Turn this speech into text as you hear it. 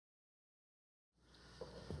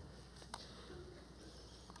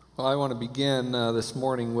Well, I want to begin this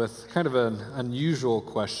morning with kind of an unusual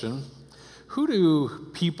question. Who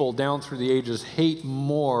do people down through the ages hate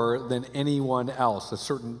more than anyone else, a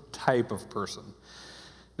certain type of person?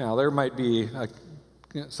 Now, there might be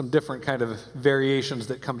some different kind of variations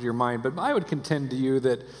that come to your mind, but I would contend to you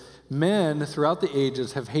that men throughout the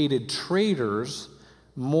ages have hated traitors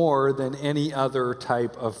more than any other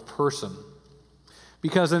type of person.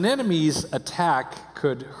 Because an enemy's attack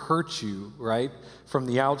could hurt you, right, from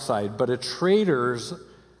the outside, but a traitor's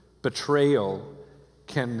betrayal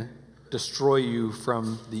can destroy you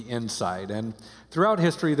from the inside. And throughout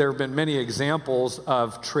history, there have been many examples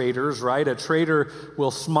of traitors, right? A traitor will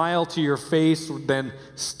smile to your face, then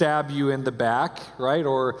stab you in the back, right?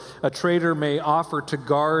 Or a traitor may offer to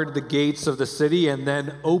guard the gates of the city and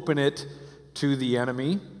then open it to the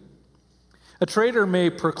enemy. A traitor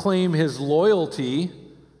may proclaim his loyalty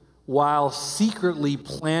while secretly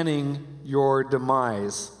planning your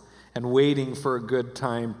demise and waiting for a good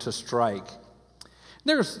time to strike.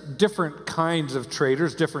 There's different kinds of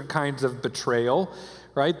traitors, different kinds of betrayal,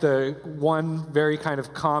 right? The one very kind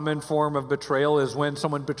of common form of betrayal is when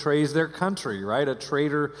someone betrays their country, right? A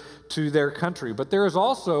traitor to their country. But there is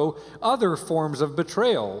also other forms of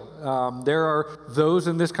betrayal. There are those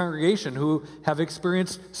in this congregation who have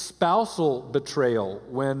experienced spousal betrayal,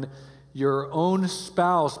 when your own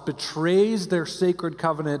spouse betrays their sacred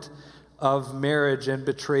covenant of marriage and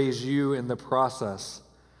betrays you in the process.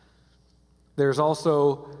 There's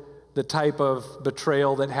also the type of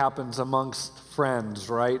betrayal that happens amongst friends,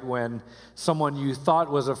 right? When someone you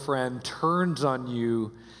thought was a friend turns on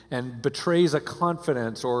you and betrays a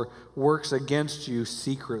confidence or works against you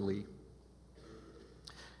secretly.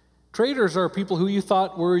 Traitors are people who you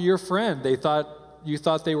thought were your friend. You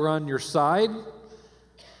thought they were on your side.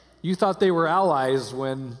 You thought they were allies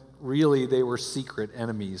when really they were secret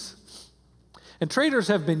enemies. And traitors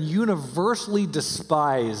have been universally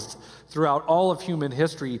despised throughout all of human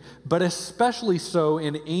history, but especially so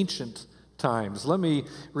in ancient times. Let me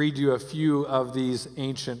read you a few of these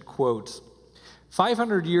ancient quotes.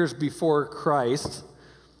 500 years before Christ,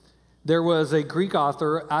 there was a Greek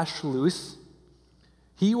author, Aeschylus.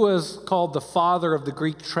 He was called the father of the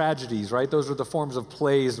Greek tragedies, right? Those are the forms of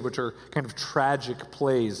plays which are kind of tragic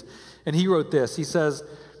plays. And he wrote this. He says,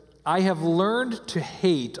 "I have learned to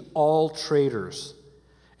hate all traitors,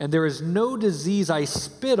 and there is no disease I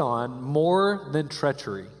spit on more than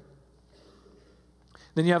treachery."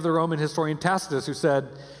 Then you have the Roman historian Tacitus, who said,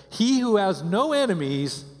 "He who has no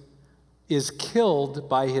enemies is killed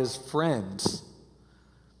by his friends."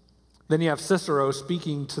 Then you have Cicero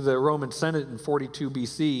speaking to the Roman Senate in 42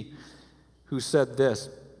 BC, who said this,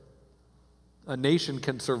 "A nation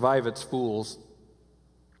can survive its fools,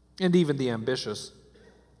 and even the ambitious,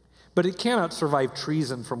 but it cannot survive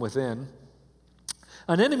treason from within.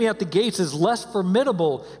 An enemy at the gates is less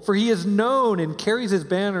formidable, for he is known and carries his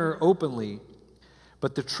banner openly.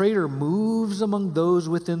 But the traitor moves among those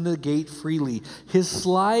within the gate freely, his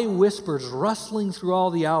sly whispers rustling through all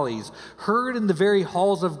the alleys, heard in the very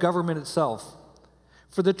halls of government itself.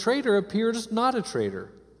 For the traitor appears not a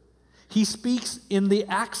traitor. He speaks in the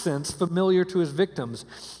accents familiar to his victims,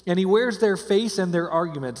 and he wears their face and their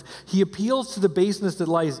arguments. He appeals to the baseness that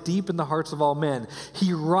lies deep in the hearts of all men.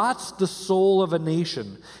 He rots the soul of a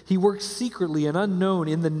nation. He works secretly and unknown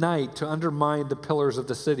in the night to undermine the pillars of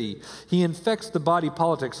the city. He infects the body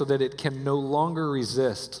politic so that it can no longer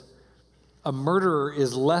resist. A murderer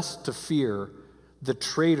is less to fear. The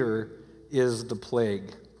traitor is the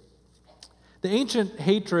plague." The ancient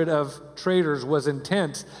hatred of traitors was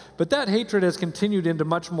intense, but that hatred has continued into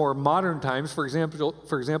much more modern times. For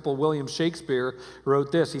example, William Shakespeare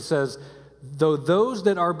wrote this. He says, "Though those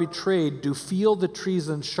that are betrayed do feel the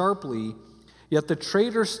treason sharply, yet the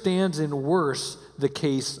traitor stands in worse the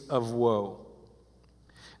case of woe."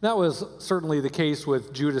 That was certainly the case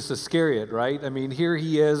with Judas Iscariot, right? I mean, here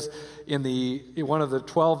he is in one of the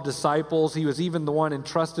 12 disciples. He was even the one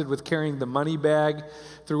entrusted with carrying the money bag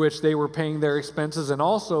through which they were paying their expenses. And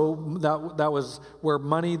also, that was where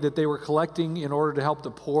money that they were collecting in order to help the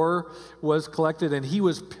poor was collected. And he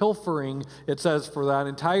was pilfering, it says, for that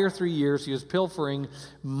entire 3 years, he was pilfering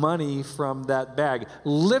money from that bag,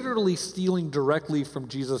 literally stealing directly from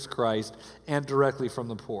Jesus Christ and directly from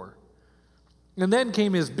the poor. And then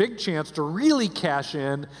came his big chance to really cash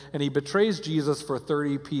in, and he betrays Jesus for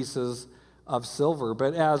 30 pieces of silver.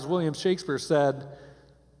 But as William Shakespeare said,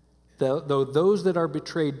 though those that are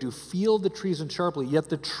betrayed do feel the treason sharply, yet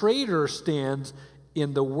the traitor stands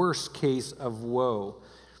in the worst case of woe.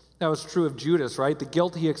 That was true of Judas, right? The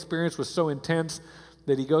guilt he experienced was so intense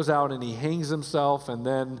that he goes out and he hangs himself, and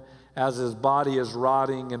then as his body is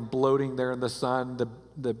rotting and bloating there in the sun,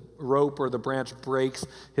 the rope or the branch breaks,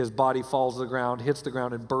 his body falls to the ground, hits the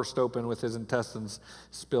ground, and bursts open with his intestines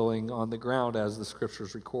spilling on the ground, as the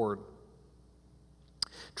scriptures record.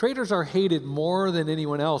 Traitors are hated more than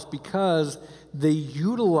anyone else because they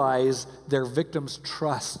utilize their victims'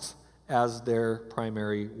 trust as their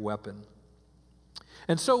primary weapon.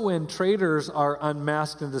 And so when traitors are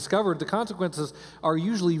unmasked and discovered, the consequences are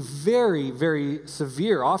usually very, very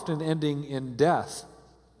severe, often ending in death.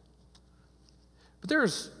 But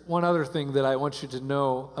there's one other thing that I want you to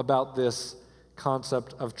know about this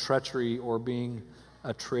concept of treachery or being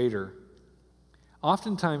a traitor.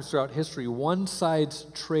 Oftentimes throughout history, one side's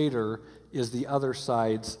traitor is the other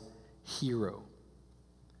side's hero.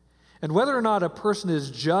 And whether or not a person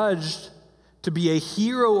is judged to be a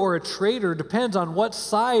hero or a traitor depends on what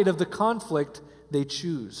side of the conflict they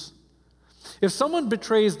choose. If someone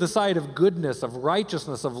betrays the side of goodness, of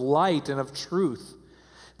righteousness, of light, and of truth,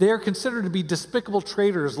 they are considered to be despicable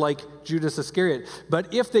traitors like Judas Iscariot.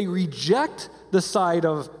 But if they reject the side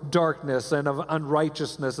of darkness and of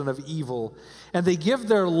unrighteousness and of evil, and they give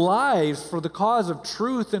their lives for the cause of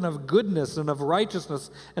truth and of goodness and of righteousness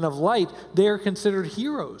and of light, they are considered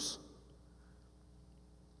heroes,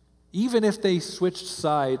 even if they switched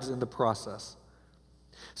sides in the process.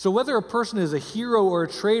 So whether a person is a hero or a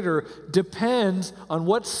traitor depends on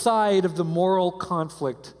what side of the moral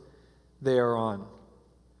conflict they are on.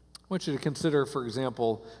 I want you to consider, for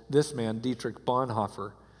example, this man, Dietrich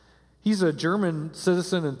Bonhoeffer. He's a German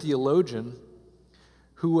citizen and theologian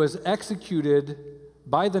who was executed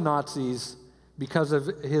by the Nazis because of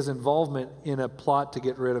his involvement in a plot to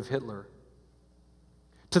get rid of Hitler.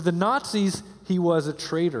 To the Nazis, he was a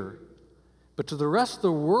traitor, but to the rest of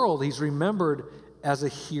the world, he's remembered as a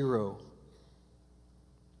hero.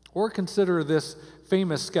 Or consider this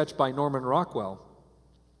famous sketch by Norman Rockwell.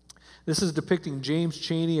 This is depicting James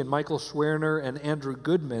Chaney and Michael Schwerner and Andrew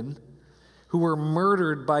Goodman, who were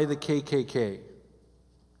murdered by the KKK.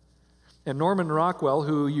 And Norman Rockwell,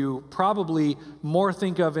 who you probably more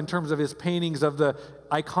think of in terms of his paintings of the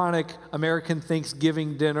iconic American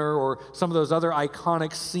Thanksgiving dinner or some of those other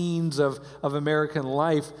iconic scenes of American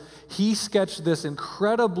life, he sketched this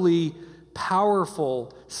incredibly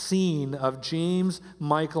powerful scene of James,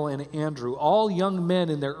 Michael, and Andrew, all young men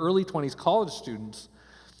in their early 20s, college students,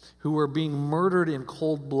 who were being murdered in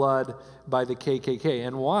cold blood by the KKK.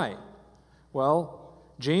 And why? Well,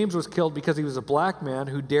 James was killed because he was a black man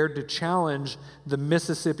who dared to challenge the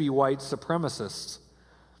Mississippi white supremacists.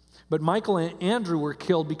 But Michael and Andrew were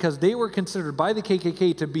killed because they were considered by the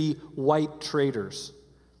KKK to be white traitors.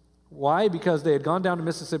 Why? Because they had gone down to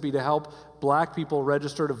Mississippi to help black people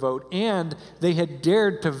register to vote, and they had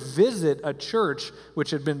dared to visit a church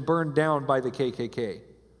which had been burned down by the KKK.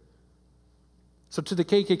 So to the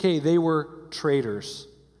KKK, they were traitors.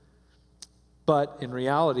 But in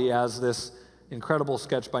reality, as this incredible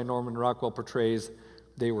sketch by Norman Rockwell portrays,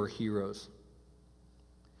 they were heroes.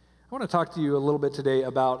 I want to talk to you a little bit today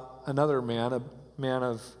about another man, a man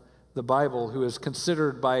of the Bible who is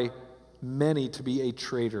considered by many to be a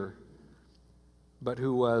traitor, but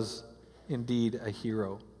who was indeed a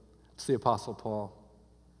hero. It's the Apostle Paul.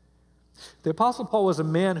 The Apostle Paul was a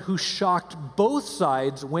man who shocked both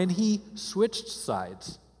sides when he switched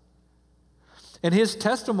sides. And his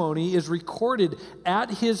testimony is recorded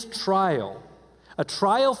at his trial, a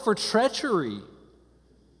trial for treachery,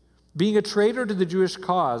 being a traitor to the Jewish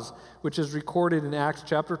cause, which is recorded in Acts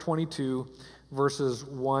chapter 22, verses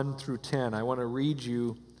 1 through 10. I want to read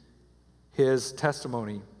you his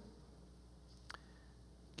testimony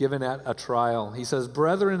given at a trial. He says,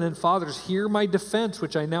 "Brethren and fathers, hear my defense,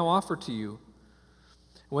 which I now offer to you."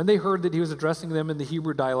 When they heard that he was addressing them in the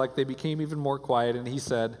Hebrew dialect, they became even more quiet, and he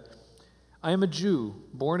said, "I am a Jew,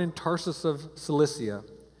 born in Tarsus of Cilicia,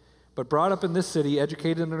 but brought up in this city,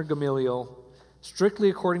 educated under Gamaliel, strictly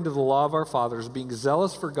according to the law of our fathers, being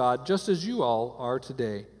zealous for God, just as you all are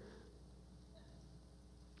today.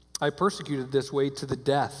 I persecuted this way to the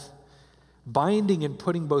death, binding and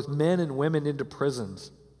putting both men and women into prisons,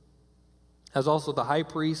 as also the high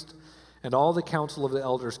priest and all the council of the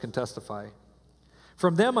elders can testify.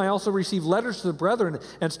 From them I also received letters to the brethren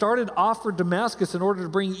and started off for Damascus in order to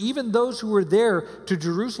bring even those who were there to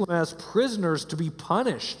Jerusalem as prisoners to be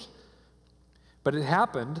punished. But it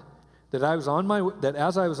happened that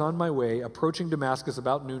as I was on my way, approaching Damascus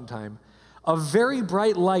about noontime, a very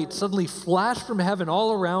bright light suddenly flashed from heaven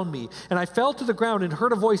all around me, and I fell to the ground and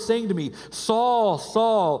heard a voice saying to me, 'Saul,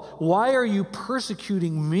 Saul, why are you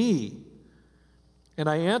persecuting me?' And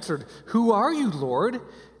I answered, 'Who are you, Lord?'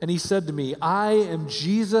 And he said to me, 'I am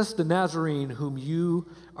Jesus the Nazarene, whom you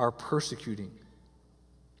are persecuting.'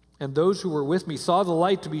 and those who were with me saw the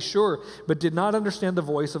light, to be sure, but did not understand the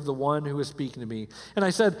voice of the one who was speaking to me. And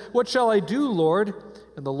I said, "What shall I do, Lord?"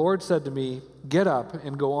 And the Lord said to me, "Get up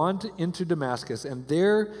and go on into Damascus, and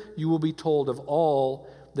there you will be told of all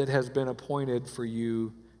that has been appointed for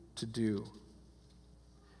you to do."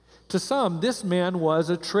 To some, this man was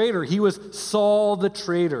a traitor. He was Saul the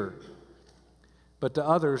traitor. But to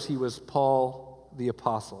others, he was Paul the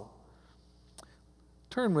apostle.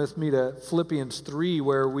 Turn with me to Philippians 3,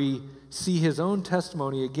 where we see his own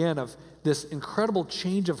testimony again of this incredible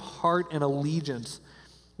change of heart and allegiance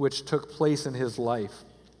which took place in his life.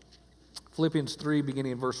 Philippians 3,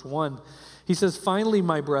 beginning in verse 1, he says, "Finally,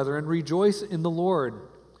 my brethren, rejoice in the Lord.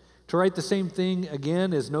 To write the same thing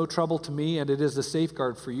again is no trouble to me, and it is a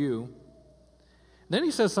safeguard for you." Then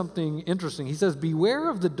he says something interesting. He says, "Beware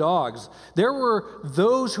of the dogs." There were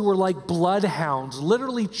those who were like bloodhounds,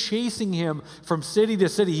 literally chasing him from city to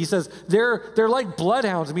city. He says, they're like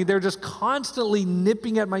bloodhounds. I mean, they're just constantly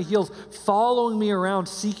nipping at my heels, following me around,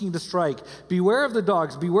 seeking to strike. "Beware of the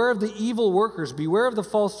dogs. Beware of the evil workers. Beware of the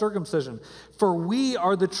false circumcision. For we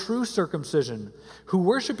are the true circumcision, who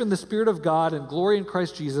worship in the Spirit of God and glory in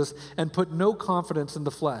Christ Jesus, and put no confidence in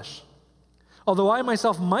the flesh. Although I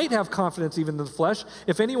myself might have confidence even in the flesh,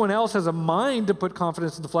 if anyone else has a mind to put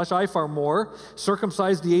confidence in the flesh, I far more,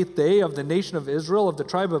 circumcised the 8th day, of the nation of Israel, of the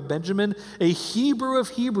tribe of Benjamin, a Hebrew of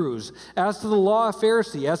Hebrews, as to the law, a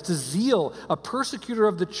Pharisee, as to zeal, a persecutor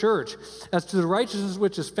of the church, as to the righteousness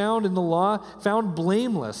which is found in the law, found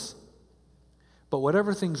blameless. But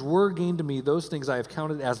whatever things were gained to me, those things I have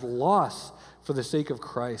counted as loss for the sake of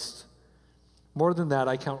Christ. More than that,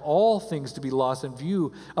 I count all things to be lost in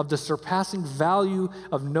view of the surpassing value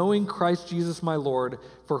of knowing Christ Jesus my Lord,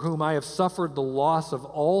 for whom I have suffered the loss of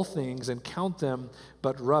all things and count them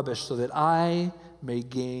but rubbish, so that I may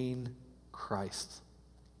gain Christ."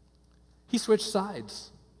 He switched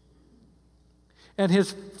sides. And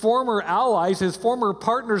his former allies, his former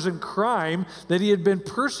partners in crime that he had been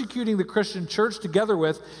persecuting the Christian church together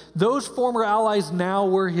with, those former allies now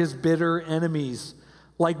were his bitter enemies,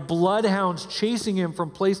 like bloodhounds chasing him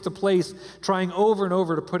from place to place, trying over and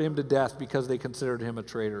over to put him to death because they considered him a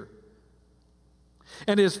traitor.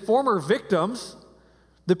 And his former victims,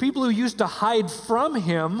 the people who used to hide from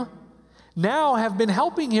him, now have been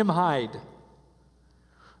helping him hide.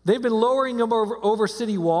 They've been lowering him over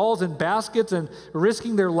city walls and baskets and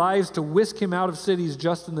risking their lives to whisk him out of cities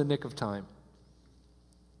just in the nick of time.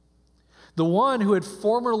 The one who had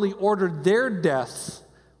formerly ordered their deaths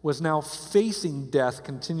was now facing death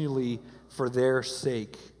continually for their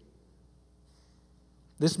sake.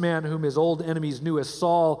 This man whom his old enemies knew as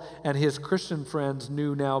Saul and his Christian friends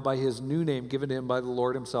knew now by his new name given to him by the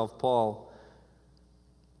Lord himself, Paul.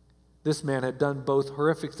 This man had done both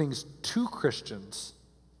horrific things to Christians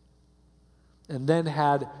and then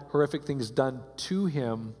had horrific things done to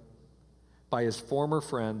him by his former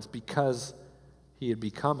friends because he had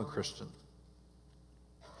become a Christian.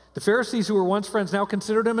 The Pharisees, who were once friends, now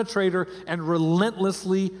considered him a traitor and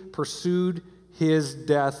relentlessly pursued his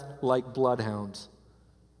death like bloodhounds.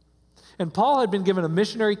 And Paul had been given a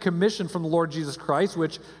missionary commission from the Lord Jesus Christ,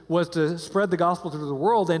 which was to spread the gospel through the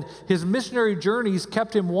world, and his missionary journeys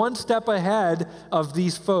kept him one step ahead of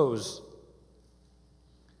these foes.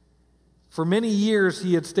 For many years,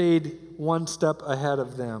 he had stayed one step ahead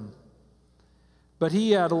of them. But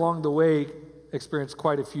he had, along the way, experienced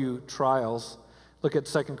quite a few trials. Look at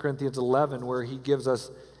 2 Corinthians 11, where he gives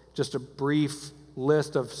us just a brief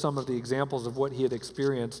list of some of the examples of what he had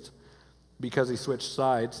experienced because he switched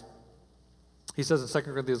sides. He says in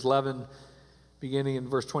 2 Corinthians 11, beginning in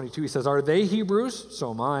verse 22, he says, "Are they Hebrews?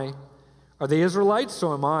 So am I. Are they Israelites?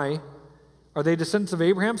 So am I. Are they descendants of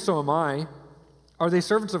Abraham? So am I. Are they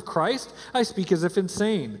servants of Christ? I speak as if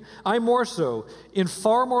insane. I more so, in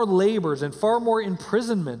far more labors and far more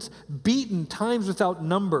imprisonments, beaten times without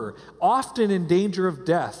number, often in danger of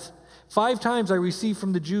death. 5 times I received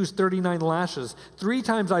from the Jews 39 lashes. 3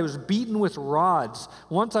 times I was beaten with rods.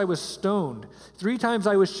 Once I was stoned. 3 times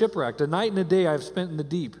I was shipwrecked. A night and a day I have spent in the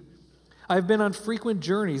deep. I have been on frequent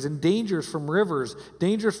journeys and dangers from rivers,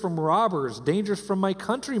 dangers from robbers, dangers from my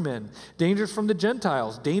countrymen, dangers from the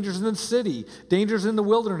Gentiles, dangers in the city, dangers in the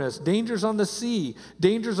wilderness, dangers on the sea,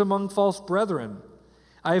 dangers among false brethren.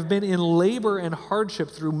 I have been in labor and hardship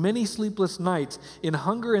through many sleepless nights, in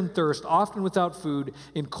hunger and thirst, often without food,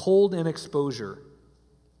 in cold and exposure.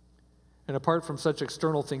 And apart from such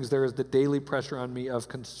external things, there is the daily pressure on me of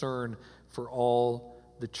concern for all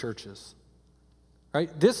the churches." Right?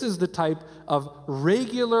 This is the type of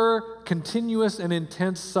regular, continuous, and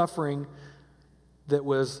intense suffering that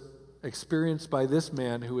was experienced by this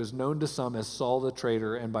man who is known to some as Saul the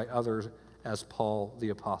traitor and by others as Paul the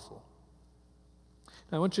Apostle.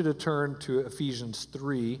 Now, I want you to turn to Ephesians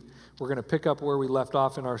 3. We're going to pick up where we left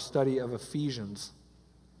off in our study of Ephesians.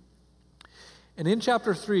 And in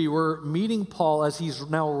chapter 3, we're meeting Paul as he's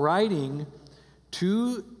now writing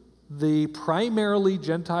to the primarily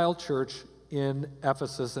Gentile church in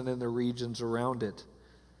Ephesus and in the regions around it.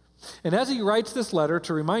 And as he writes this letter,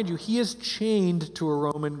 to remind you, he is chained to a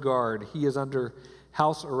Roman guard. He is under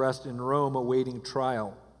house arrest in Rome awaiting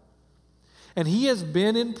trial. And he has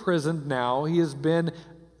been imprisoned now. He has been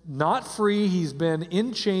not free. He's been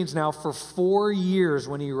in chains now for 4 years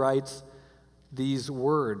when he writes these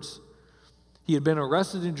words. He had been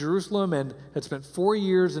arrested in Jerusalem and had spent 4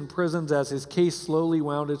 years in prisons as his case slowly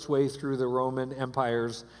wound its way through the Roman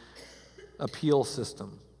Empire's appeal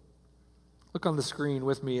system. Look on the screen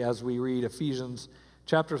with me as we read Ephesians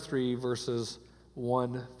chapter 3, verses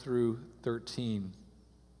 1 through 13.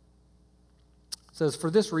 It says,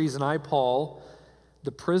 "For this reason I, Paul,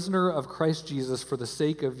 the prisoner of Christ Jesus for the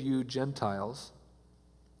sake of you Gentiles,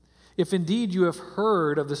 if indeed you have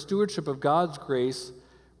heard of the stewardship of God's grace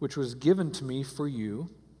which was given to me for you,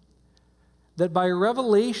 that by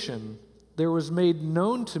revelation there was made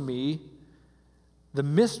known to me the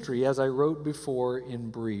mystery as I wrote before in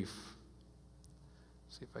brief."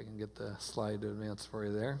 See if I can get the slide to advance for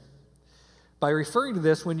you there. By referring to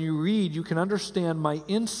this, when you read, you can understand my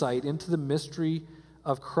insight into the mystery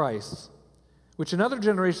of Christ, which in other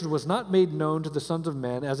generations was not made known to the sons of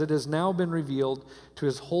men, as it has now been revealed to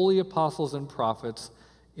his holy apostles and prophets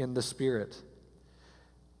in the Spirit.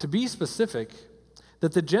 To be specific,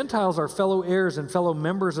 that the Gentiles are fellow heirs and fellow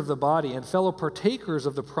members of the body and fellow partakers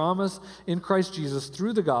of the promise in Christ Jesus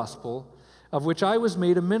through the gospel, of which I was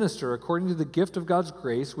made a minister according to the gift of God's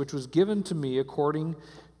grace, which was given to me according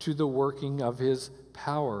to the working of his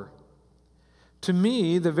power. To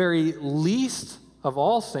me, the very least of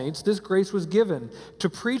all saints, this grace was given, to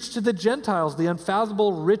preach to the Gentiles the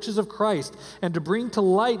unfathomable riches of Christ, and to bring to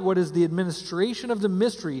light what is the administration of the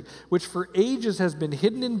mystery, which for ages has been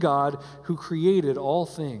hidden in God, who created all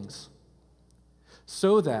things,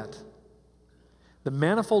 so that the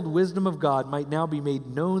manifold wisdom of God might now be made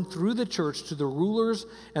known through the church to the rulers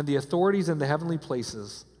and the authorities in the heavenly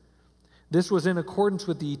places. This was in accordance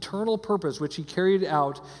with the eternal purpose which he carried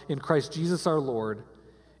out in Christ Jesus our Lord,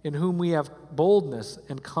 in whom we have boldness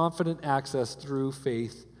and confident access through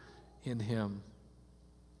faith in him.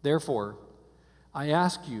 Therefore, I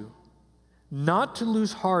ask you not to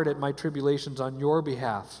lose heart at my tribulations on your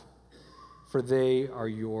behalf, for they are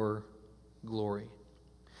your glory.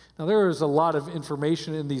 Now, there is a lot of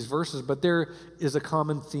information in these verses, but there is a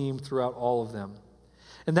common theme throughout all of them.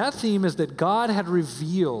 And that theme is that God had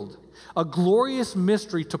revealed a glorious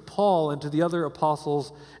mystery to Paul and to the other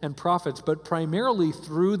apostles and prophets, but primarily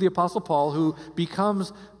through the apostle Paul, who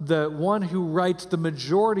becomes the one who writes the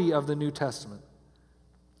majority of the New Testament.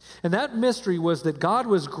 And that mystery was that God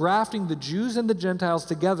was grafting the Jews and the Gentiles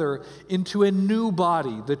together into a new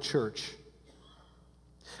body, the church.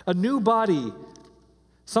 A new body,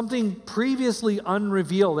 something previously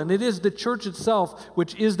unrevealed, and it is the church itself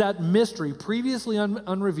which is that mystery, previously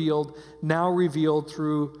unrevealed, now revealed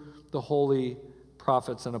through the holy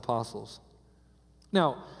prophets and apostles.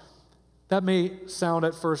 Now, that may sound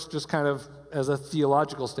at first just kind of as a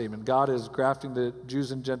theological statement. God is grafting the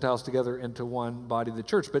Jews and Gentiles together into one body, the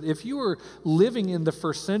church. But if you were living in the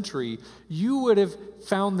first century, you would have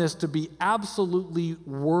found this to be absolutely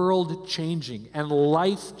world-changing and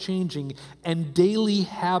life-changing and daily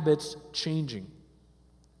habits-changing.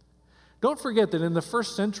 Don't forget that in the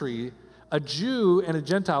first century, a Jew and a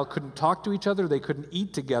Gentile couldn't talk to each other. They couldn't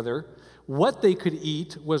eat together. What they could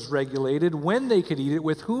eat was regulated, when they could eat it,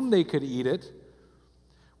 with whom they could eat it,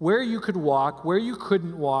 where you could walk, where you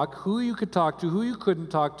couldn't walk, who you could talk to, who you couldn't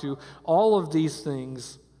talk to. All of these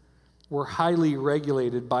things were highly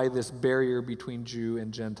regulated by this barrier between Jew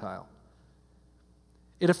and Gentile.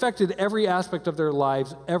 It affected every aspect of their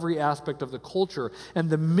lives, every aspect of the culture. And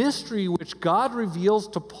the mystery which God reveals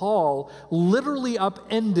to Paul literally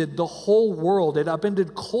upended the whole world. It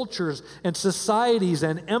upended cultures and societies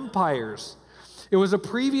and empires. It was a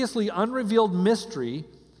previously unrevealed mystery,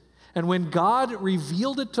 and when God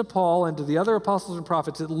revealed it to Paul and to the other apostles and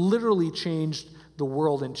prophets, it literally changed the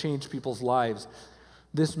world and changed people's lives.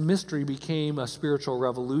 This mystery became a spiritual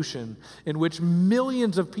revolution in which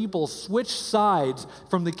millions of people switched sides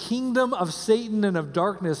from the kingdom of Satan and of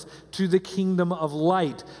darkness to the kingdom of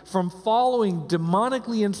light, from following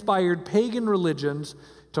demonically inspired pagan religions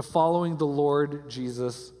to following the Lord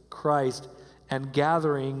Jesus Christ and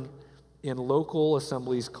gathering in local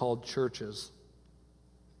assemblies called churches.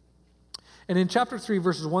 And in chapter 3,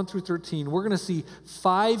 verses 1 through 13, we're going to see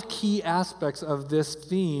 5 key aspects of this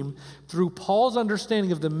theme through Paul's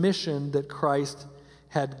understanding of the mission that Christ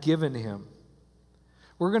had given him.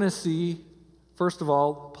 We're going to see, first of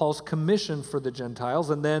all, Paul's commission for the Gentiles,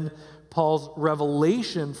 and then Paul's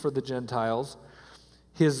revelation for the Gentiles,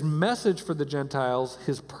 his message for the Gentiles,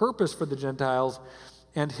 his purpose for the Gentiles,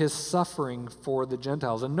 and his suffering for the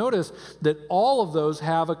Gentiles. And notice that all of those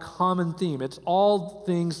have a common theme. It's all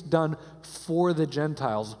things done for the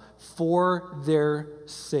Gentiles, for their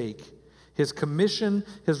sake. His commission,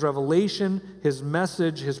 his revelation, his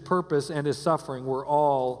message, his purpose, and his suffering were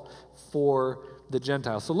all for the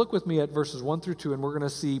Gentiles. So look with me at verses 1 through 2, and we're going to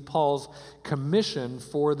see Paul's commission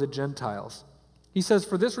for the Gentiles. He says,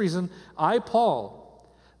 "For this reason, I, Paul,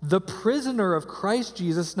 the prisoner of Christ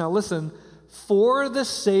Jesus," now listen, "for the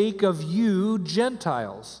sake of you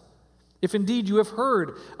Gentiles, if indeed you have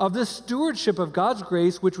heard of the stewardship of God's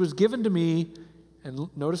grace which was given to me," and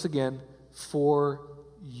notice again, "for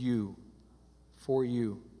you." For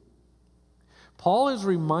you. Paul is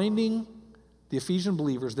reminding the Ephesian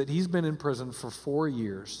believers that he's been in prison for 4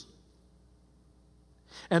 years.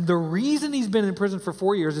 And the reason he's been in prison for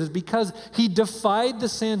 4 years is because he defied the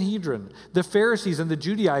Sanhedrin, the Pharisees and the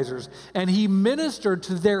Judaizers, and he ministered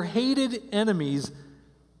to their hated enemies,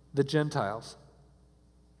 the Gentiles.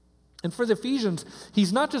 And for the Ephesians,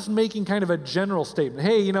 he's not just making kind of a general statement,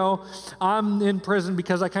 "Hey, I'm in prison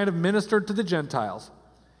because I kind of ministered to the Gentiles."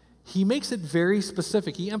 He makes it very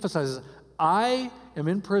specific. He emphasizes, "I am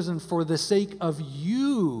in prison for the sake of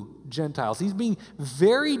you Gentiles." He's being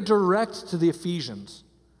very direct to the Ephesians.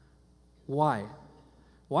 Why?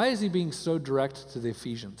 Why is he being so direct to the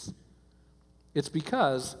Ephesians? It's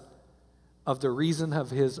because of the reason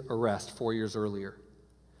of his arrest 4 years earlier.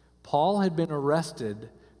 Paul had been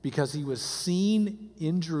arrested because he was seen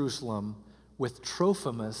in Jerusalem with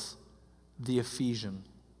Trophimus the Ephesian,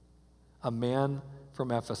 a man from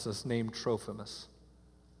Ephesus named Trophimus.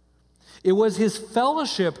 It was his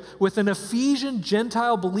fellowship with an Ephesian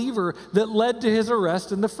Gentile believer that led to his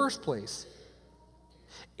arrest in the first place.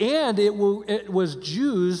 And it was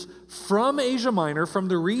Jews from Asia Minor, from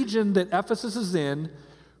the region that Ephesus is in,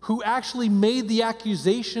 who actually made the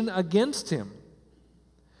accusation against him.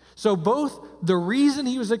 So both the reason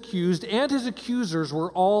he was accused and his accusers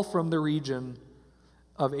were all from the region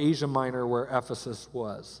of Asia Minor where Ephesus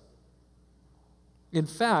was. In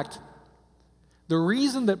fact, the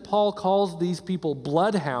reason that Paul calls these people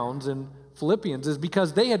bloodhounds in Philippians is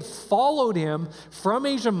because they had followed him from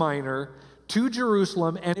Asia Minor to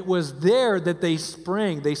Jerusalem, and it was there that they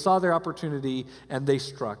sprang. They saw their opportunity, and they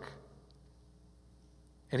struck.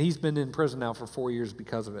 And he's been in prison now for 4 years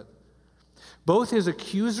because of it. Both his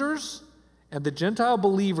accusers and the Gentile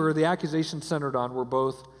believer the accusation centered on were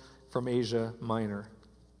both from Asia Minor.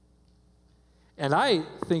 And I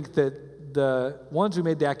think that the ones who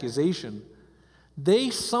made the accusation, they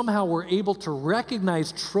somehow were able to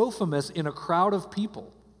recognize Trophimus in a crowd of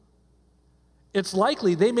people. It's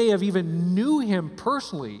likely they may have even knew him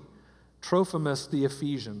personally, Trophimus the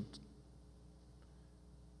Ephesian.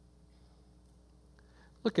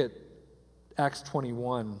 Look at Acts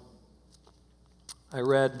 21. I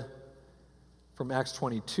read from Acts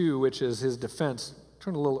 22, which is his defense.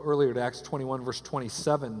 Turn a little earlier to Acts 21, verse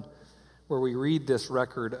 27, where we read this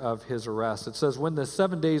record of his arrest. It says, "When the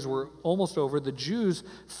 7 days were almost over, the Jews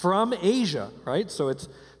from Asia," right? So it's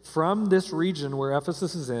from this region where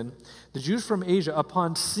Ephesus is in, "the Jews from Asia,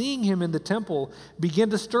 upon seeing him in the temple, began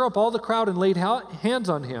to stir up all the crowd and laid hands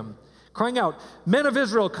on him, crying out, 'Men of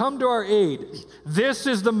Israel, come to our aid. This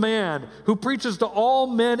is the man who preaches to all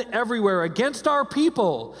men everywhere against our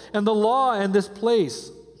people and the law and this place.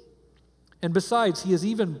 And besides, he has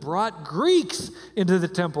even brought Greeks into the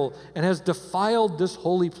temple and has defiled this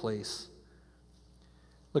holy place.'"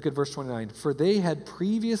 Look at verse 29. "For they had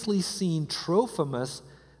previously seen Trophimus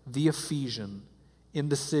the Ephesian in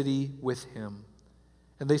the city with him,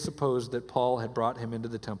 and they supposed that Paul had brought him into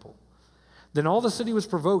the temple. Then all the city was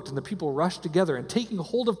provoked, and the people rushed together, and taking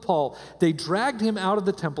hold of Paul, they dragged him out of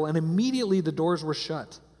the temple, and immediately the doors were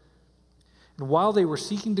shut. And while they were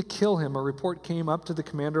seeking to kill him, a report came up to the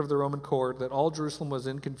commander of the Roman court that all Jerusalem was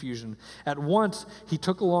in confusion. At once he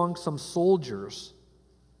took along some soldiers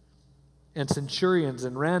and centurions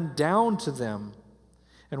and ran down to them.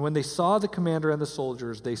 And when they saw the commander and the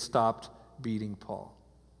soldiers, they stopped beating Paul."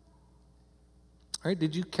 All right,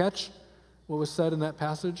 did you catch what was said in that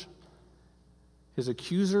passage? His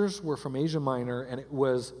accusers were from Asia Minor, and it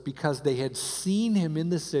was because they had seen him in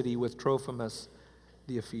the city with Trophimus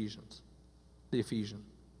the Ephesian.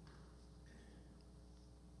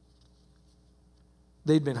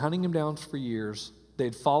 They'd been hunting him down for years.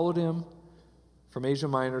 They'd followed him from Asia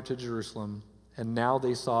Minor to Jerusalem, and now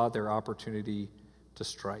they saw their opportunity to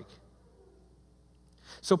strike.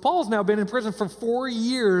 So Paul's now been in prison for 4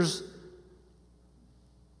 years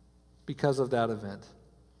because of that event.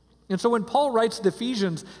 And so when Paul writes to the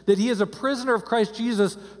Ephesians that he is a prisoner of Christ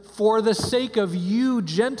Jesus for the sake of you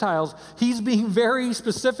Gentiles, he's being very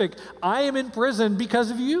specific. I am in prison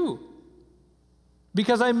because of you.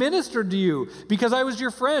 Because I ministered to you, because I was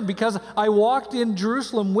your friend, because I walked in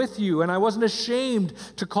Jerusalem with you, and I wasn't ashamed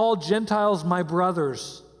to call Gentiles my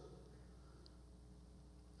brothers.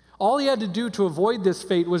 All he had to do to avoid this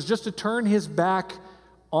fate was just to turn his back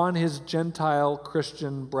on his Gentile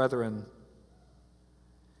Christian brethren.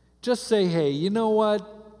 Just say, hey, you know what?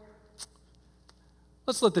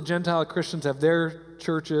 Let's let the Gentile Christians have their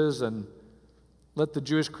churches and let the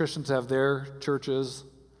Jewish Christians have their churches.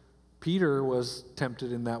 Peter was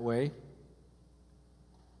tempted in that way.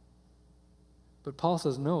 But Paul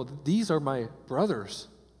says, no, these are my brothers.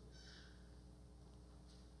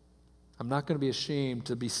 I'm not going to be ashamed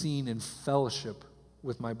to be seen in fellowship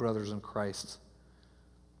with my brothers in Christ.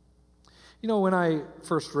 You know, when I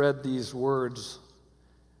first read these words,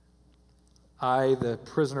 I, the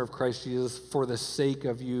prisoner of Christ Jesus, for the sake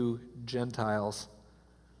of you Gentiles,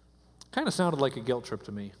 kind of sounded like a guilt trip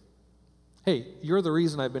to me. Hey, you're the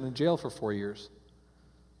reason I've been in jail for 4 years.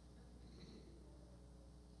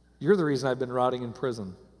 You're the reason I've been rotting in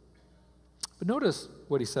prison. But notice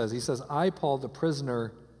what he says. He says, I, Paul, the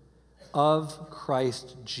prisoner of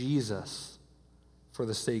Christ Jesus, for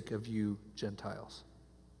the sake of you Gentiles.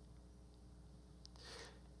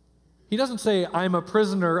 He doesn't say, I'm a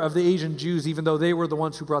prisoner of the Asian Jews, even though they were the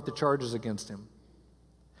ones who brought the charges against him.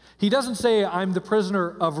 He doesn't say, I'm the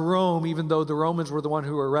prisoner of Rome, even though the Romans were the one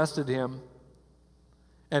who arrested him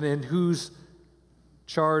and in whose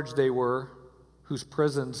charge they were, whose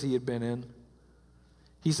prisons he had been in.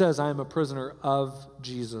 He says, I am a prisoner of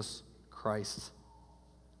Jesus Christ.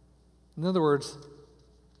 In other words,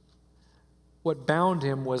 what bound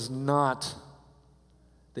him was not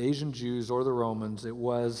the Asian Jews or the Romans. It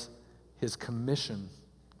was his commission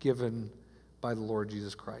given by the Lord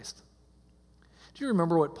Jesus Christ. Do you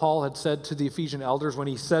remember what Paul had said to the Ephesian elders when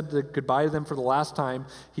he said goodbye to them for the last time?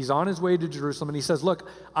 He's on his way to Jerusalem, and he says, look,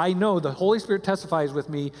 I know the Holy Spirit testifies with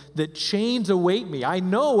me that chains await me. I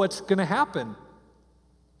know what's going to happen.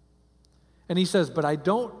 And he says, but I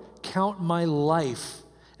don't count my life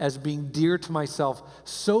as being dear to myself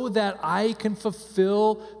so that I can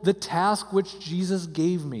fulfill the task which Jesus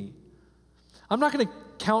gave me. I'm not going to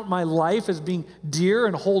count my life as being dear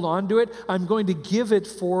and hold on to it. I'm going to give it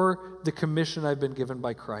for the commission I've been given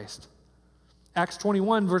by Christ. Acts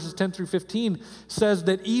 21, verses 10 through 15 says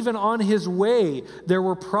that even on his way, there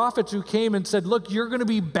were prophets who came and said, look, you're going to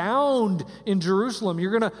be bound in Jerusalem.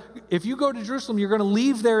 If you go to Jerusalem, you're going to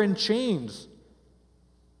leave there in chains.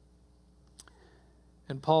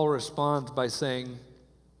 And Paul responds by saying,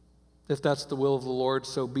 if that's the will of the Lord,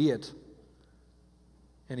 so be it.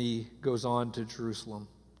 And he goes on to Jerusalem.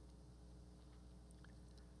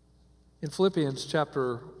 In Philippians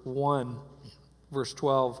chapter 1, verse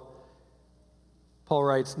 12, Paul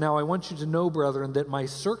writes, now I want you to know, brethren, that my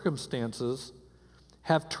circumstances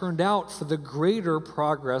have turned out for the greater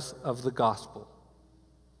progress of the gospel.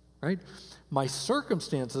 Right? My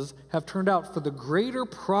circumstances have turned out for the greater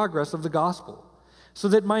progress of the gospel, so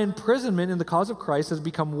that my imprisonment in the cause of Christ has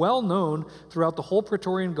become well known throughout the whole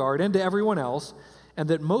Praetorian Guard and to everyone else, and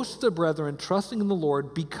that most of the brethren, trusting in the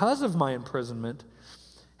Lord because of my imprisonment,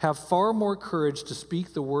 have far more courage to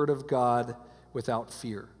speak the word of God without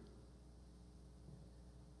fear.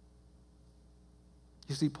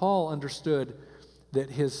 You see, Paul understood that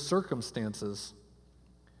his circumstances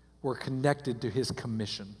were connected to his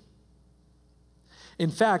commission. In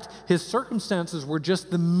fact, his circumstances were just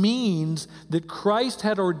the means that Christ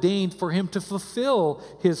had ordained for him to fulfill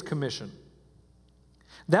his commission.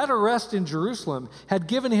 That arrest in Jerusalem had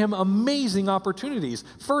given him amazing opportunities.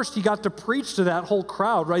 First, he got to preach to that whole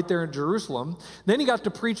crowd right there in Jerusalem. Then he got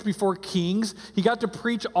to preach before kings. He got to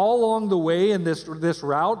preach all along the way in this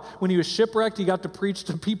route. When he was shipwrecked, he got to preach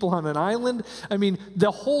to people on an island. I mean,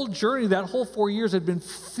 the whole journey, that whole 4 years had been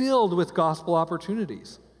filled with gospel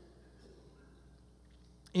opportunities.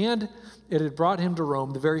 And it had brought him to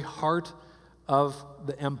Rome, the very heart of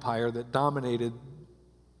the empire that dominated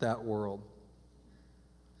that world.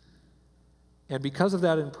 And because of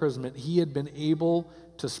that imprisonment, he had been able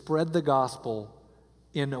to spread the gospel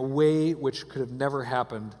in a way which could have never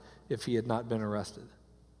happened if he had not been arrested.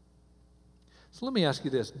 So let me ask you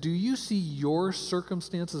this. Do you see your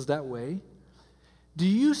circumstances that way? Do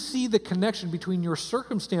you see the connection between your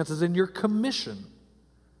circumstances and your commission?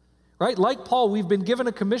 right? Like Paul, we've been given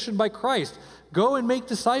a commission by Christ. Go and make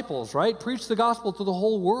disciples, right? Preach the gospel to the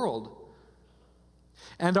whole world.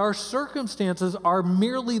 And our circumstances are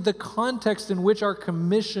merely the context in which our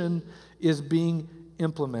commission is being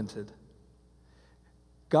implemented.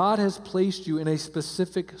 God has placed you in a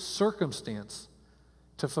specific circumstance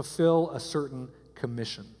to fulfill a certain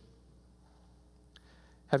commission.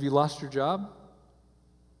 Have you lost your job?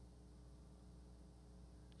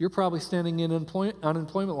 You're probably standing in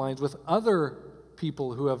unemployment lines with other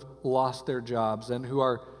people who have lost their jobs and who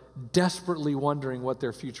are desperately wondering what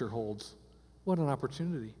their future holds. What an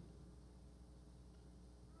opportunity.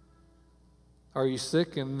 Are you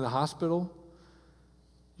sick and in the hospital?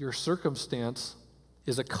 Your circumstance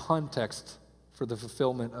is a context for the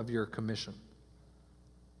fulfillment of your commission.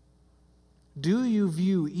 Do you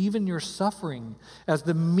view even your suffering as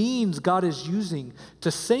the means God is using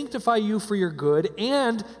to sanctify you for your good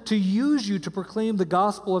and to use you to proclaim the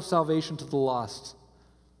gospel of salvation to the lost?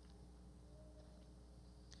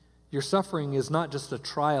 Your suffering is not just a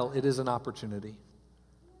trial, it is an opportunity.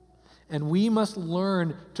 And we must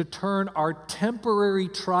learn to turn our temporary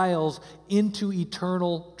trials into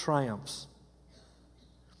eternal triumphs.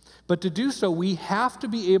 But to do so, we have to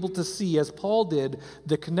be able to see, as Paul did,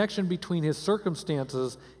 the connection between his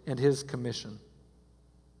circumstances and his commission.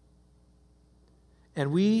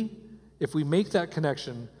 And if we make that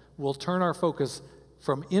connection, we'll turn our focus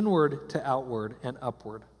from inward to outward and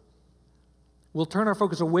upward. We'll turn our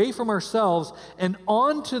focus away from ourselves and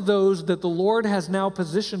onto those that the Lord has now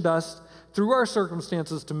positioned us through our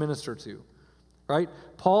circumstances to minister to. Right?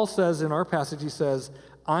 Paul says in our passage, he says,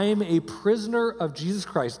 I am a prisoner of Jesus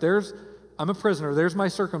Christ. I'm a prisoner. There's my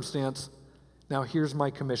circumstance. Now here's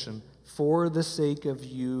my commission. For the sake of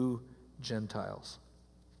you Gentiles.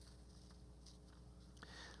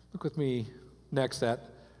 Look with me next at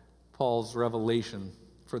Paul's revelation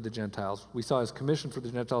for the Gentiles. We saw his commission for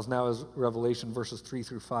the Gentiles, now his revelation, verses 3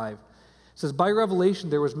 through 5. It says, by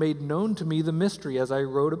revelation there was made known to me the mystery, as I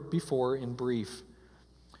wrote it before in brief.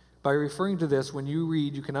 By referring to this, when you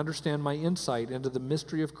read, you can understand my insight into the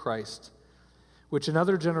mystery of Christ, which in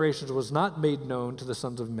other generations was not made known to the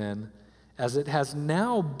sons of men, as it has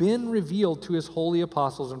now been revealed to his holy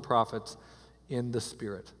apostles and prophets in the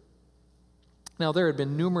Spirit. Now, there had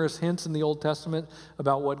been numerous hints in the Old Testament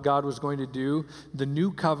about what God was going to do. The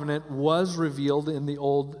new covenant was revealed in the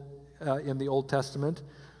Old Testament.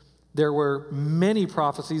 There were many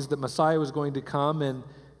prophecies that Messiah was going to come and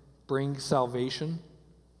bring salvation.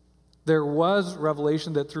 There was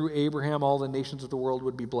revelation that through Abraham all the nations of the world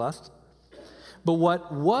would be blessed. But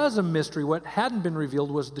what was a mystery, what hadn't been revealed,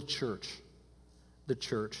 was the church. The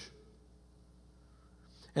church.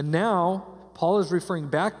 And now, Paul is referring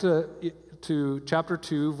back to chapter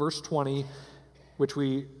 2, verse 20, which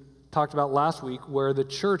we talked about last week, where the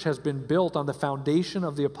church has been built on the foundation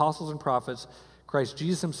of the apostles and prophets, Christ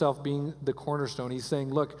Jesus himself being the cornerstone. He's saying,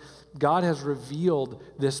 look, God has revealed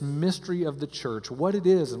this mystery of the church, what it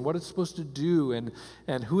is and what it's supposed to do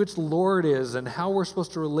and who its Lord is and how we're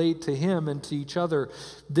supposed to relate to him and to each other.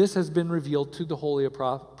 This has been revealed to the holy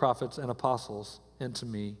prophets and apostles and to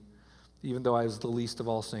me, even though I was the least of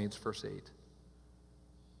all saints, verse 8.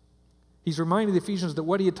 He's reminding the Ephesians that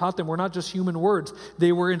what he had taught them were not just human words.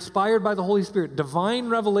 They were inspired by the Holy Spirit, divine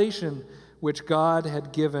revelation which God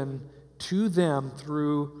had given to them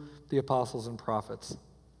through the apostles and prophets,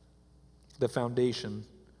 the foundation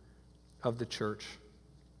of the church.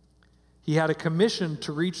 He had a commission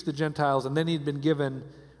to reach the Gentiles, and then he'd been given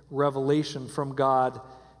revelation from God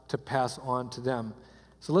to pass on to them.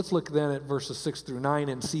 So let's look then at verses 6 through 9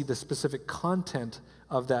 and see the specific content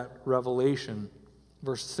of that revelation.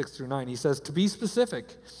 Verses 6 through 9, he says, to be specific,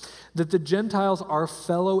 that the Gentiles are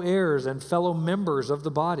fellow heirs and fellow members of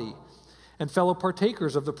the body, and fellow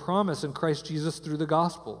partakers of the promise in Christ Jesus through the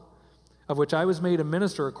gospel, of which I was made a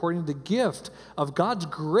minister according to the gift of God's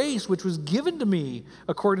grace, which was given to me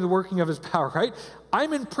according to the working of his power, right?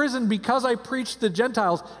 I'm in prison because I preached to the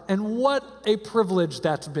Gentiles, and what a privilege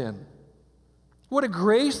that's been. What a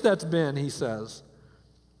grace that's been, he says.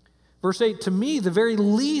 Verse 8, to me, the very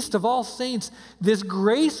least of all saints, this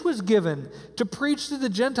grace was given to preach to the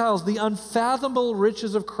Gentiles the unfathomable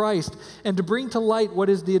riches of Christ and to bring to light what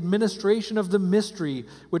is the administration of the mystery,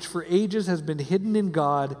 which for ages has been hidden in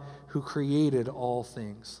God who created all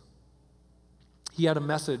things. He had a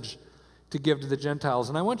message to give to the Gentiles,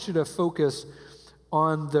 and I want you to focus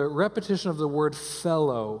on the repetition of the word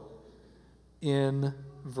fellow in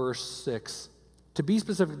verse 6. To be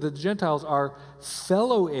specific, the Gentiles are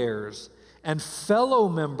fellow heirs and fellow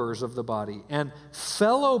members of the body, and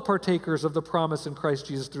fellow partakers of the promise in Christ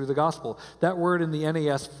Jesus through the gospel. That word in the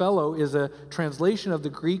NAS, fellow, is a translation of the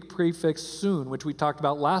Greek prefix soon, which we talked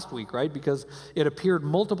about last week, right? Because it appeared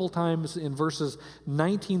multiple times in verses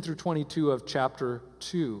 19 through 22 of chapter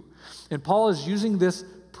 2. And Paul is using this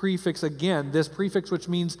prefix again, this prefix which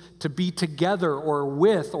means to be together or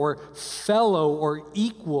with or fellow or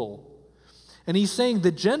equal. And he's saying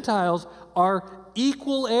the Gentiles are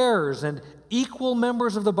equal heirs and equal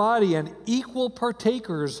members of the body and equal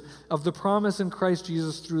partakers of the promise in Christ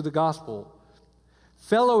Jesus through the gospel.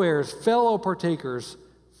 Fellow heirs, fellow partakers,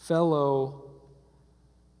 fellow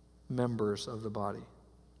members of the body.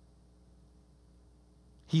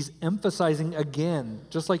 He's emphasizing again,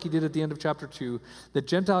 just like he did at the end of chapter 2, that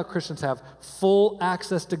Gentile Christians have full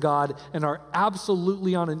access to God and are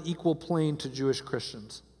absolutely on an equal plane to Jewish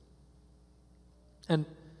Christians. And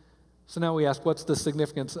so now we ask, what's the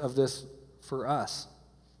significance of this for us?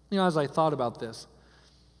 You know, as I thought about this,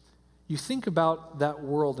 you think about that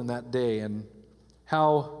world in that day and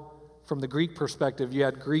how, from the Greek perspective, you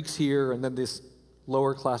had Greeks here and then this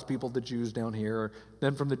lower class people, the Jews down here. Or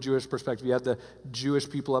then from the Jewish perspective, you had the Jewish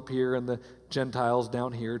people up here and the Gentiles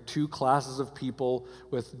down here, two classes of people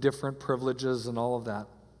with different privileges and all of that.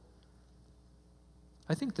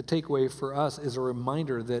 I think the takeaway for us is a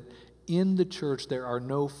reminder that in the church, there are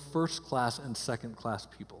no first-class and second-class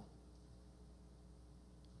people.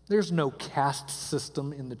 There's no caste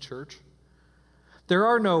system in the church. There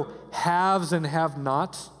are no haves and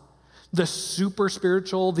have-nots, the super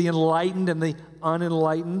spiritual, the enlightened and the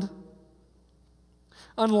unenlightened.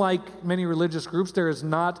 Unlike many religious groups, there is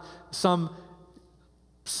not some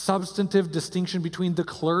substantive distinction between the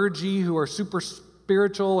clergy, who are super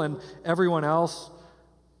spiritual, and everyone else.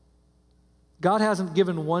 God hasn't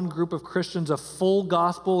given one group of Christians a full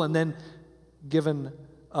gospel and then given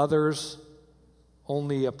others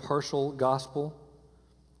only a partial gospel.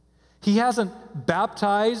 He hasn't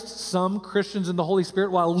baptized some Christians in the Holy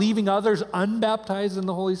Spirit while leaving others unbaptized in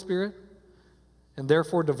the Holy Spirit and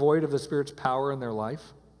therefore devoid of the Spirit's power in their life.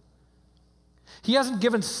 He hasn't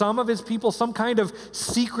given some of his people some kind of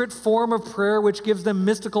secret form of prayer which gives them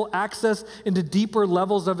mystical access into deeper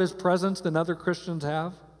levels of his presence than other Christians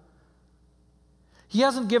have. He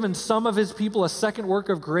hasn't given some of his people a second work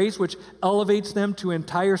of grace which elevates them to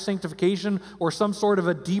entire sanctification or some sort of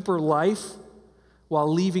a deeper life while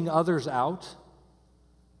leaving others out.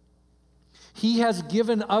 He has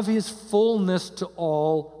given of his fullness to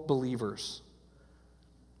all believers.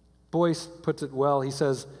 Boyce puts it well. He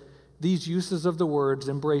says, these uses of the words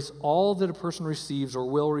embrace all that a person receives or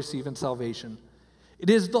will receive in salvation. It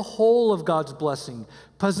is the whole of God's blessing,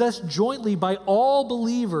 possessed jointly by all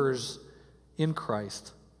believers in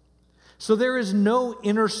Christ. So there is no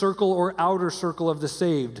inner circle or outer circle of the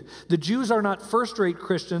saved. The Jews are not first-rate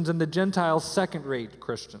Christians and the Gentiles second-rate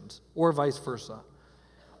Christians, or vice versa.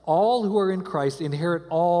 All who are in Christ inherit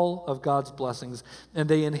all of God's blessings, and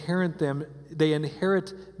they inherit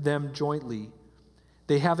them jointly.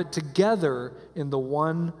 They have it together in the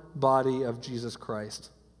one body of Jesus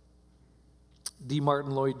Christ. D.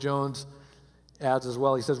 Martin Lloyd-Jones adds as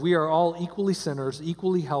well, he says, we are all equally sinners,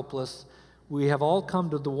 equally helpless. We have all come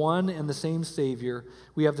to the one and the same Savior.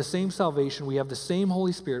 We have the same salvation. We have the same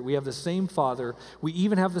Holy Spirit. We have the same Father. We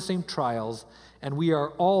even have the same trials. And we are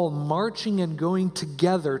all marching and going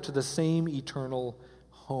together to the same eternal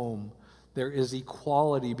home. There is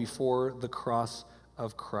equality before the cross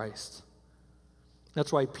of Christ.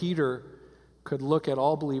 That's why Peter could look at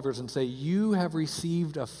all believers and say, you have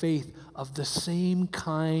received a faith of the same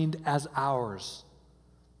kind as ours.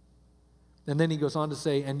 And then he goes on to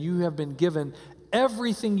say, and you have been given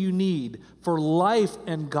everything you need for life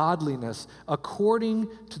and godliness according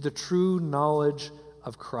to the true knowledge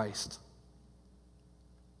of Christ.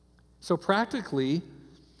 So practically,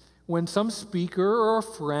 when some speaker or a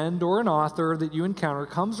friend or an author that you encounter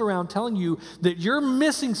comes around telling you that you're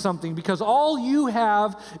missing something because all you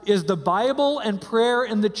have is the Bible and prayer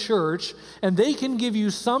in the church, and they can give you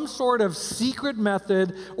some sort of secret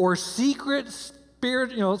method or secret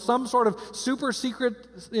spirit, some sort of super secret,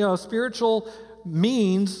 spiritual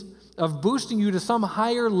means of boosting you to some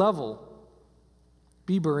higher level.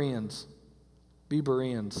 Be Bereans. Be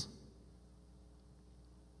Bereans.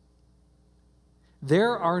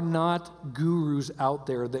 There are not gurus out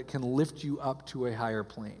there that can lift you up to a higher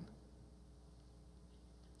plane.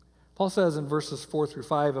 Paul says in verses 4 through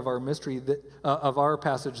 5 of our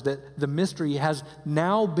passage that the mystery has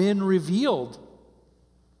now been revealed.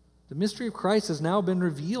 The mystery of Christ has now been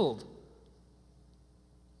revealed.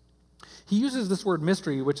 He uses this word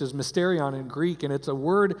mystery, which is mysterion in Greek, and it's a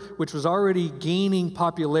word which was already gaining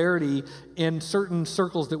popularity in certain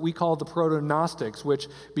circles that we call the proto-Gnostics, which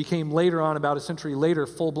became later on, about a century later,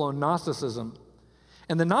 full-blown Gnosticism.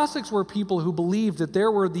 And the Gnostics were people who believed that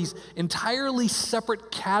there were these entirely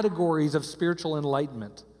separate categories of spiritual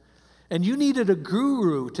enlightenment. And you needed a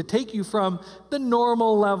guru to take you from the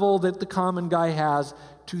normal level that the common guy has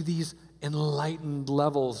to these enlightened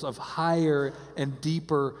levels of higher and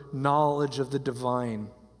deeper knowledge of the divine.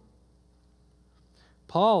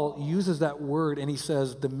 Paul uses that word and he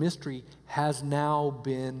says the mystery has now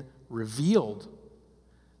been revealed.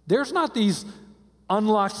 There's not these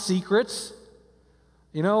unlocked secrets,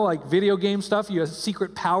 like video game stuff, you have a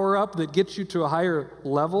secret power-up that gets you to a higher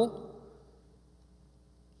level.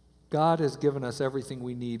 God has given us everything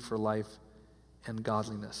we need for life and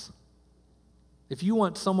godliness. If you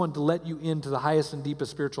want someone to let you into the highest and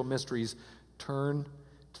deepest spiritual mysteries, turn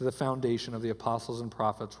to the foundation of the apostles and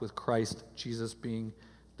prophets, with Christ Jesus being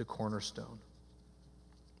the cornerstone.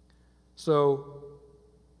 So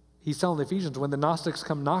he's telling the Ephesians, when the Gnostics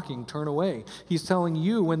come knocking, turn away. He's telling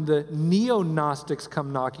you, when the neo-Gnostics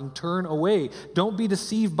come knocking, turn away. Don't be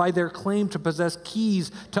deceived by their claim to possess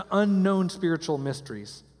keys to unknown spiritual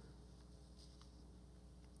mysteries.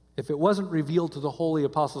 If it wasn't revealed to the holy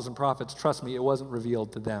apostles and prophets, trust me, it wasn't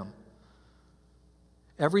revealed to them.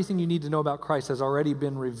 Everything you need to know about Christ has already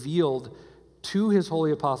been revealed to his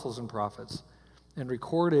holy apostles and prophets and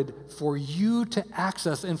recorded for you to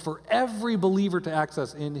access and for every believer to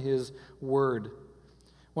access in his word.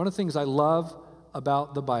 One of the things I love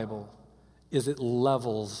about the Bible is it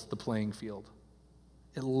levels the playing field.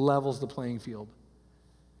 It levels the playing field.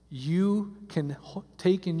 You can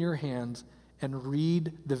take in your hands and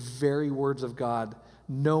read the very words of God.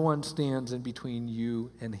 No one stands in between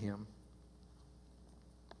you and him.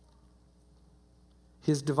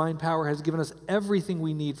 His divine power has given us everything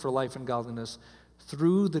we need for life and godliness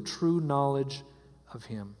through the true knowledge of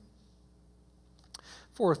him.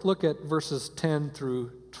 Fourth, look at verses 10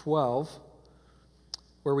 through 12,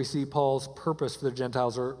 where we see Paul's purpose for the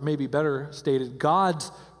Gentiles, or maybe better stated,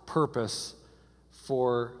 God's purpose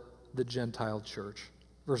for the Gentile church.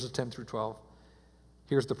 Verses 10 through 12.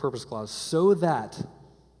 Here's the purpose clause.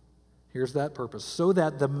 Here's that purpose. So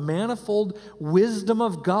that the manifold wisdom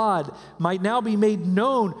of God might now be made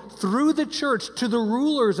known through the church to the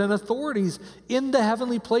rulers and authorities in the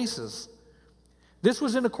heavenly places. This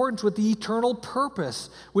was in accordance with the eternal purpose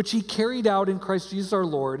which he carried out in Christ Jesus our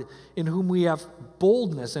Lord, in whom we have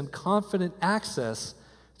boldness and confident access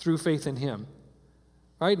through faith in him.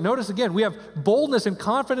 Right? Notice again, we have boldness and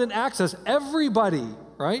confident access. Everybody,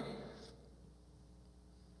 right?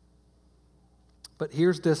 But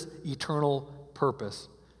here's this eternal purpose.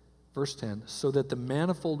 Verse 10, so that the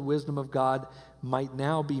manifold wisdom of God might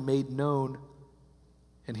now be made known,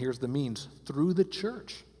 and here's the means, through the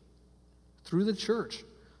church. Through the church.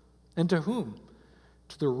 And to whom?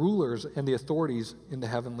 To the rulers and the authorities in the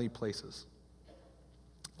heavenly places.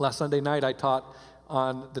 Last Sunday night I taught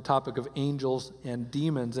on the topic of angels and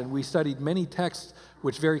demons, and we studied many texts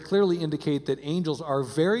which very clearly indicate that angels are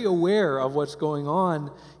very aware of what's going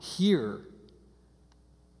on here.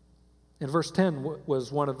 And verse 10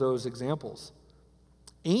 was one of those examples.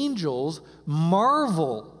 Angels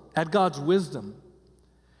marvel at God's wisdom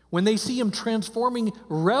when they see him transforming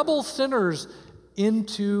rebel sinners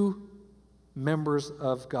into members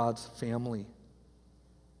of God's family.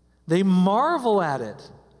 They marvel at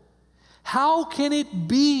it. How can it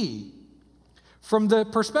be? From the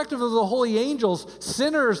perspective of the holy angels,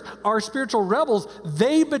 sinners are spiritual rebels.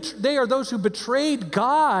 They are those who betrayed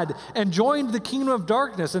God and joined the kingdom of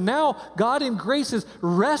darkness. And now God in grace is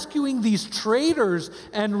rescuing these traitors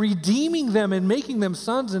and redeeming them and making them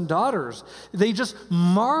sons and daughters. They just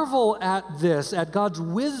marvel at this, at God's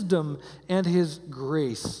wisdom and his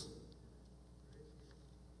grace.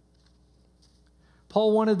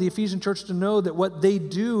 Paul wanted the Ephesian church to know that what they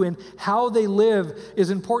do and how they live is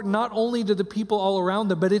important not only to the people all around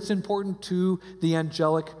them, but it's important to the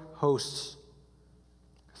angelic hosts.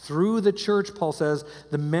 Through the church, Paul says,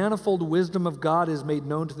 the manifold wisdom of God is made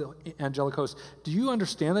known to the angelic hosts. Do you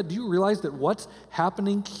understand that? Do you realize that what's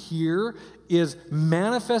happening here is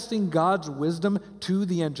manifesting God's wisdom to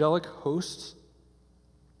the angelic hosts?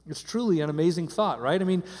 It's truly an amazing thought, right? I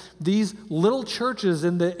mean, these little churches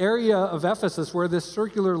in the area of Ephesus where this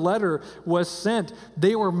circular letter was sent,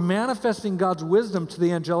 they were manifesting God's wisdom to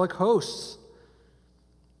the angelic hosts.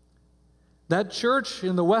 That church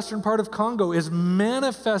in the western part of Congo is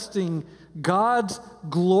manifesting God's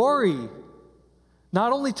glory,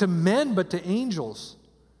 not only to men, but to angels.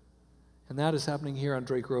 And that is happening here on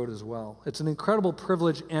Drake Road as well. It's an incredible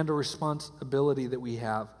privilege and a responsibility that we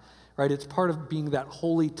have, right? It's part of being that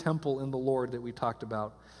holy temple in the Lord that we talked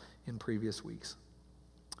about in previous weeks.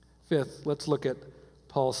 Fifth, let's look at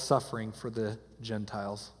Paul's suffering for the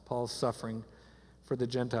Gentiles. Paul's suffering for the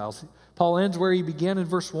Gentiles. Paul ends where he began in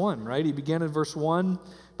verse 1, right? He began in verse 1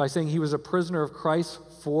 by saying he was a prisoner of Christ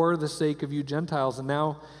for the sake of you Gentiles. And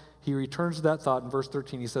now he returns to that thought in verse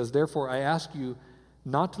 13. He says, therefore, I ask you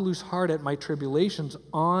not to lose heart at my tribulations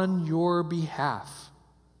on your behalf,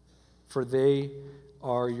 for they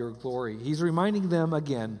are your glory. He's reminding them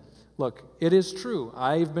again, look, it is true.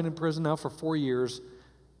 I've been in prison now for 4 years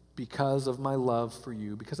because of my love for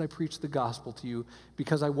you, because I preached the gospel to you,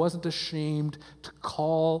 because I wasn't ashamed to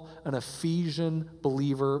call an Ephesian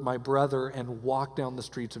believer my brother and walk down the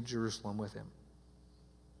streets of Jerusalem with him.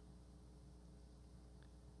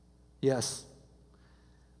 Yes,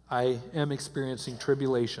 I am experiencing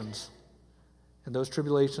tribulations, and those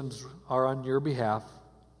tribulations are on your behalf.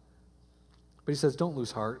 But he says, don't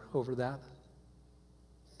lose heart over that.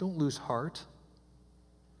 Don't lose heart.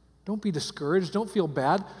 Don't be discouraged. Don't feel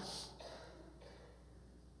bad.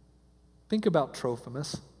 Think about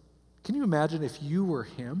Trophimus. Can you imagine if you were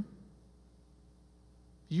him?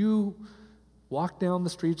 You walked down the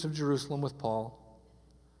streets of Jerusalem with Paul,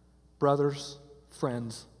 brothers,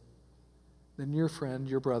 friends. Then your friend,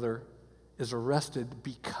 your brother, is arrested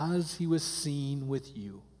because he was seen with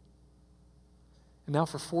you. And now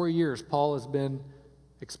for 4 years, Paul has been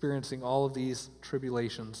experiencing all of these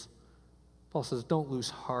tribulations. Paul says, don't lose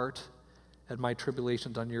heart at my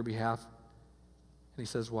tribulations on your behalf. And he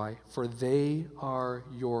says, why? For they are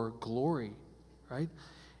your glory, right?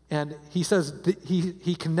 And he says,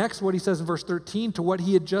 he connects what he says in verse 13 to what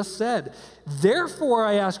he had just said. Therefore,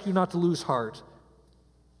 I ask you not to lose heart.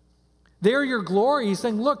 They're your glory. He's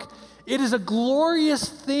saying, look, it is a glorious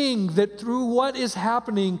thing that through what is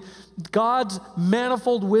happening, God's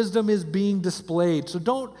manifold wisdom is being displayed. So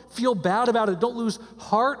don't feel bad about it. Don't lose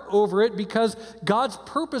heart over it, because God's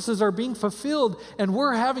purposes are being fulfilled, and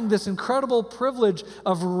we're having this incredible privilege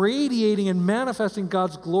of radiating and manifesting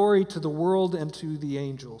God's glory to the world and to the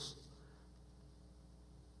angels.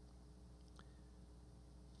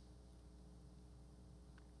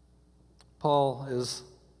 Paul is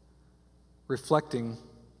reflecting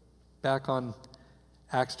back on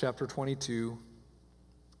Acts chapter 22,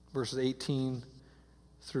 verses 18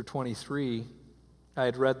 through 23. I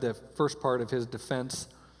had read the first part of his defense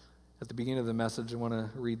at the beginning of the message. I want to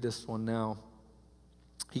read this one now.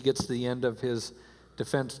 He gets to the end of his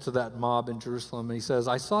defense to that mob in Jerusalem, and he says,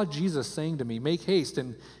 I saw Jesus saying to me, make haste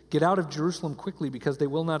and get out of Jerusalem quickly, because they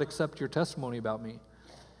will not accept your testimony about me.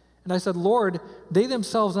 And I said, Lord, they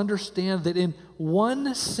themselves understand that in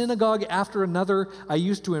one synagogue after another, I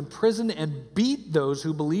used to imprison and beat those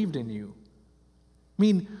who believed in you. I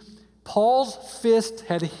mean, Paul's fist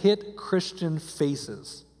had hit Christian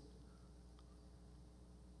faces.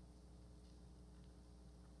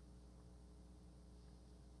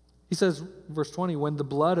 He says, verse 20, when the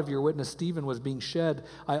blood of your witness Stephen was being shed,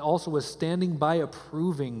 I also was standing by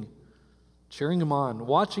approving, cheering him on,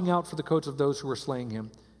 watching out for the coats of those who were slaying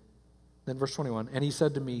him. Then verse 21, and he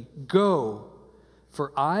said to me, go,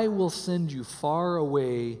 for I will send you far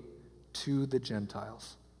away to the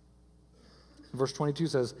Gentiles. Verse 22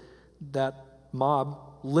 says that mob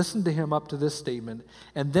listened to him up to this statement,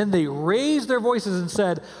 and then they raised their voices and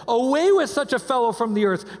said, away with such a fellow from the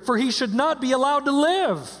earth, for he should not be allowed to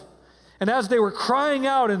live. And as they were crying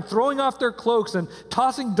out and throwing off their cloaks and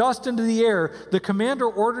tossing dust into the air, the commander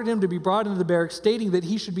ordered him to be brought into the barracks, stating that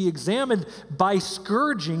he should be examined by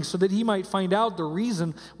scourging so that he might find out the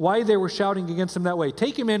reason why they were shouting against him that way.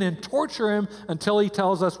 Take him in and torture him until he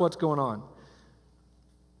tells us what's going on.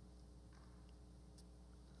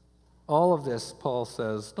 All of this, Paul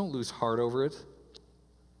says, don't lose heart over it.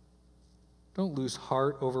 Don't lose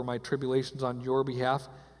heart over my tribulations on your behalf,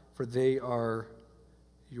 for they are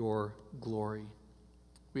your glory.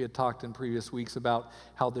 We had talked in previous weeks about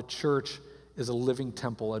how the church is a living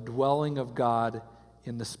temple, a dwelling of God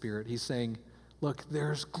in the Spirit. He's saying, look,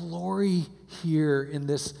 there's glory here in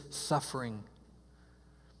this suffering.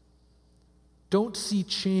 Don't see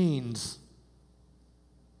chains.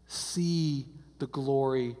 See the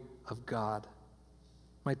glory of God.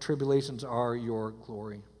 My tribulations are your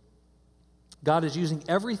glory. God is using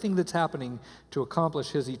everything that's happening to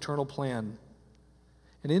accomplish his eternal plan.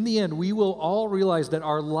 And in the end, we will all realize that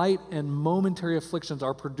our light and momentary afflictions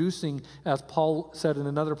are producing, as Paul said in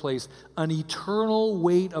another place, an eternal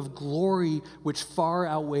weight of glory which far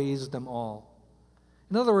outweighs them all.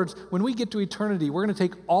 In other words, when we get to eternity, we're going to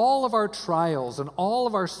take all of our trials and all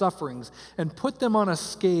of our sufferings and put them on a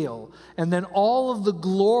scale, and then all of the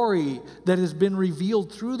glory that has been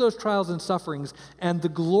revealed through those trials and sufferings, and the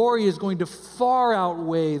glory is going to far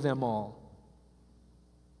outweigh them all.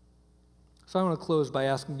 So I want to close by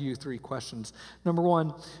asking you 3 questions. Number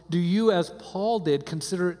 1, do you, as Paul did,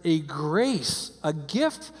 consider it a grace, a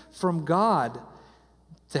gift from God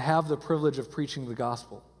to have the privilege of preaching the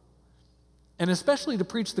gospel? And especially to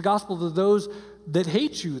preach the gospel to those that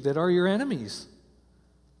hate you, that are your enemies.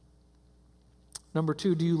 Number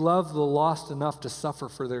 2, do you love the lost enough to suffer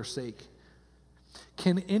for their sake?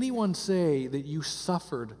 Can anyone say that you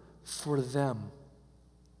suffered for them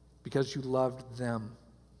because you loved them?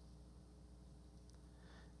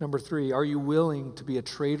 Number 3, are you willing to be a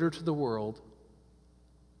traitor to the world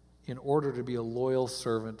in order to be a loyal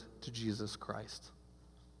servant to Jesus Christ?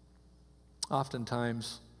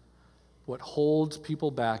 Oftentimes, what holds people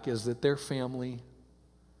back is that their family,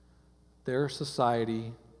 their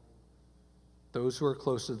society, those who are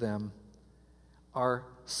close to them, are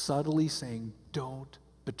subtly saying, don't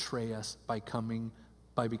betray us by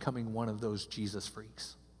becoming one of those Jesus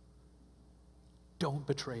freaks. Don't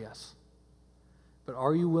betray us. But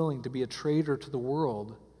are you willing to be a traitor to the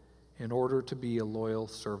world in order to be a loyal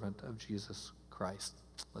servant of Jesus Christ?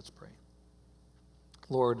 Let's pray.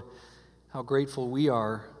 Lord, how grateful we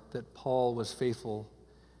are that Paul was faithful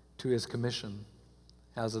to his commission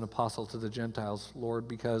as an apostle to the Gentiles, Lord,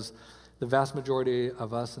 because the vast majority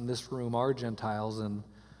of us in this room are Gentiles, and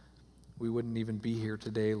we wouldn't even be here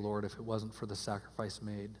today, Lord, if it wasn't for the sacrifice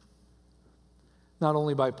made. Not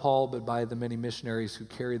only by Paul, but by the many missionaries who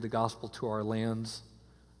carried the gospel to our lands,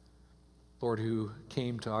 Lord, who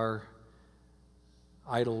came to our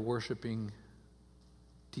idol-worshiping,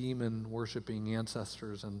 demon-worshiping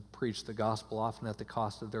ancestors and preached the gospel, often at the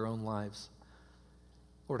cost of their own lives.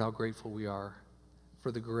 Lord, how grateful we are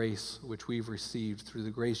for the grace which we've received through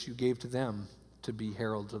the grace you gave to them to be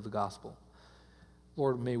heralds of the gospel.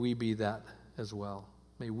 Lord, may we be that as well.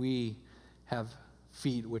 May we have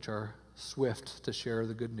feet which are swift to share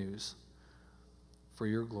the good news. For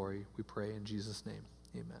your glory, we pray in Jesus' name.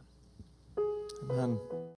 Amen. Amen.